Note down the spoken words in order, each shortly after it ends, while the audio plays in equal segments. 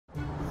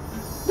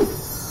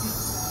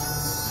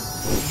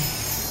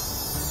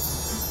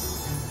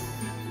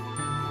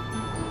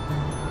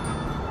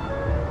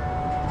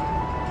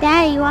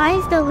Daddy, why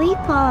is the leaf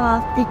fall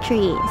off the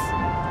trees?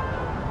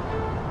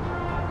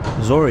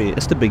 Zori,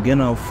 it's the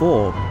beginning of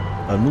fall.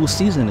 A new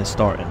season is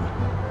starting.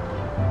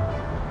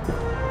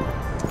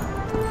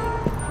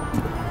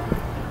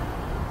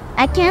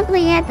 I can't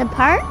play at the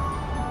park?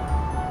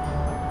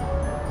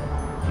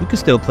 You can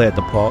still play at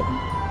the park,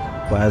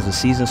 but as the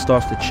season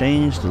starts to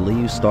change, the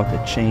leaves start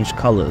to change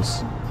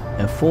colors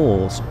and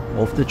falls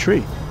off the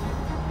tree.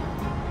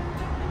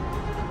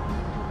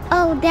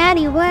 Oh,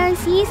 Daddy, what are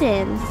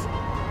seasons?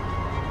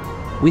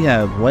 We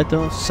have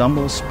winter,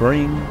 summer,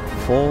 spring,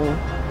 fall,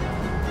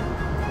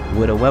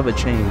 where the weather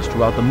changes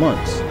throughout the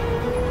months.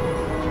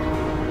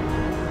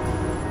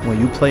 When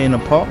you play in the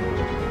park,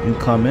 you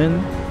come in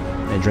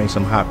and drink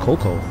some hot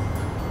cocoa.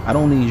 I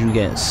don't need you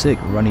getting sick,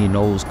 runny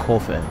nose,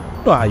 coughing.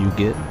 You know how you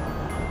get.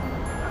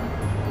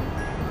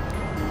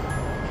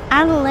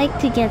 I don't like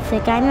to get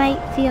sick. I might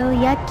feel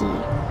yucky.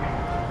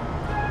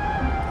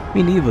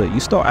 Me neither. You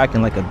start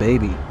acting like a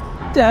baby.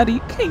 Daddy,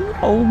 can you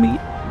hold me?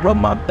 Rub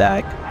my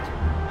back.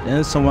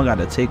 Then someone got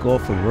to take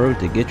off for work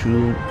to get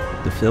you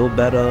to feel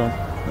better.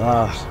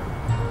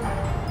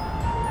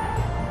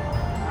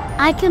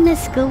 I can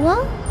miss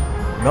school?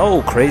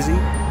 No, crazy.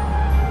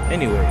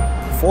 Anyway,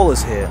 fall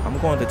is here. I'm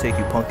going to take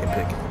you pumpkin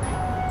picking.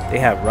 They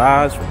have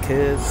rides for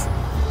kids.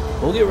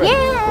 Go get ready. Yay!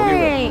 Go get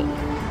ready.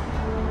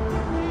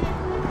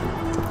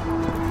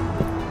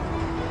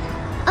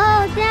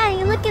 Oh,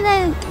 Daddy, look at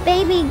the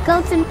baby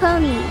goats and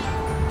ponies.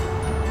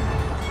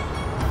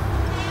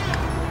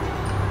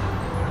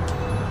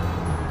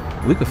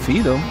 We could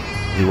feed them.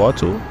 You want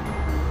to?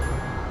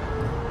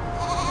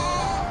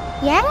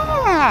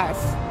 Yes!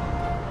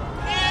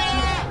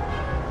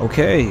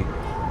 Okay,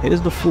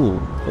 here's the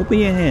food. Open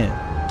your hand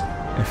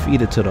and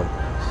feed it to them.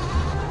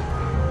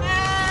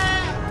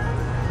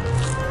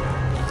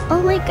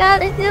 Oh my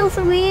God, it feels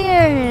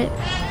weird.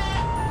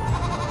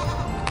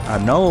 I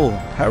know.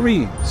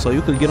 Hurry, so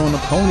you could get on the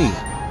pony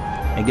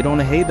and get on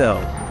the hay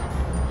bale.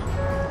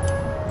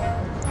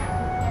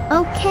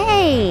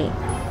 Okay.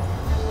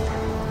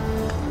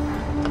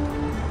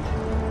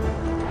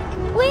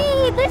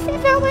 Wait, this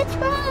is so much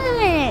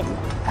fun.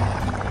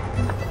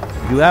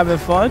 You having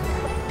fun?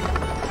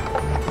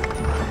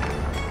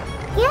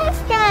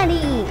 Yes,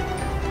 Daddy.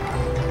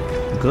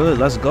 Good,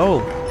 let's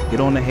go. Get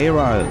on the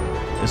hayride.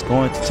 It's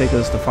going to take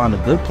us to find the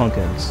good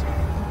pumpkins,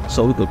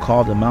 so we could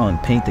carve them out and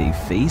paint their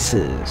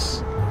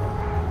faces.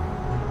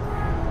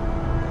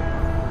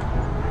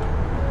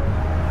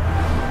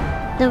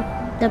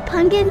 The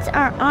pumpkins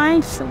are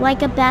orange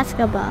like a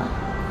basketball.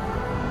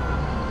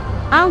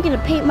 I'm gonna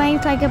paint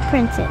mine like a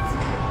princess.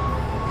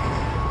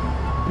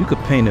 You could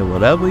paint it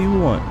whatever you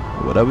want.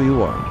 Whatever you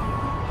want.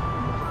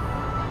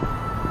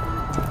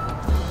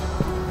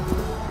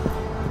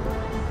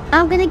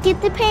 I'm gonna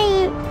get the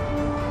paint.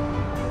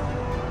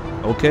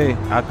 Okay,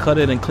 I'll cut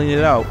it and clean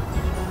it out.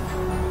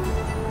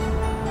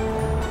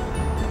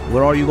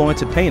 What are you going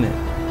to paint it?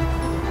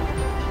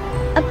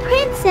 A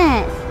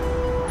princess.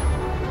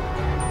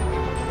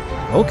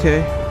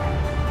 Okay.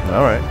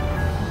 Alright.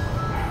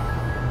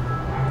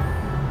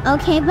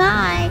 Okay,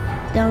 bye.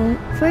 Don't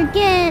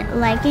forget,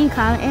 like and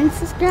comment and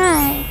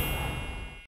subscribe.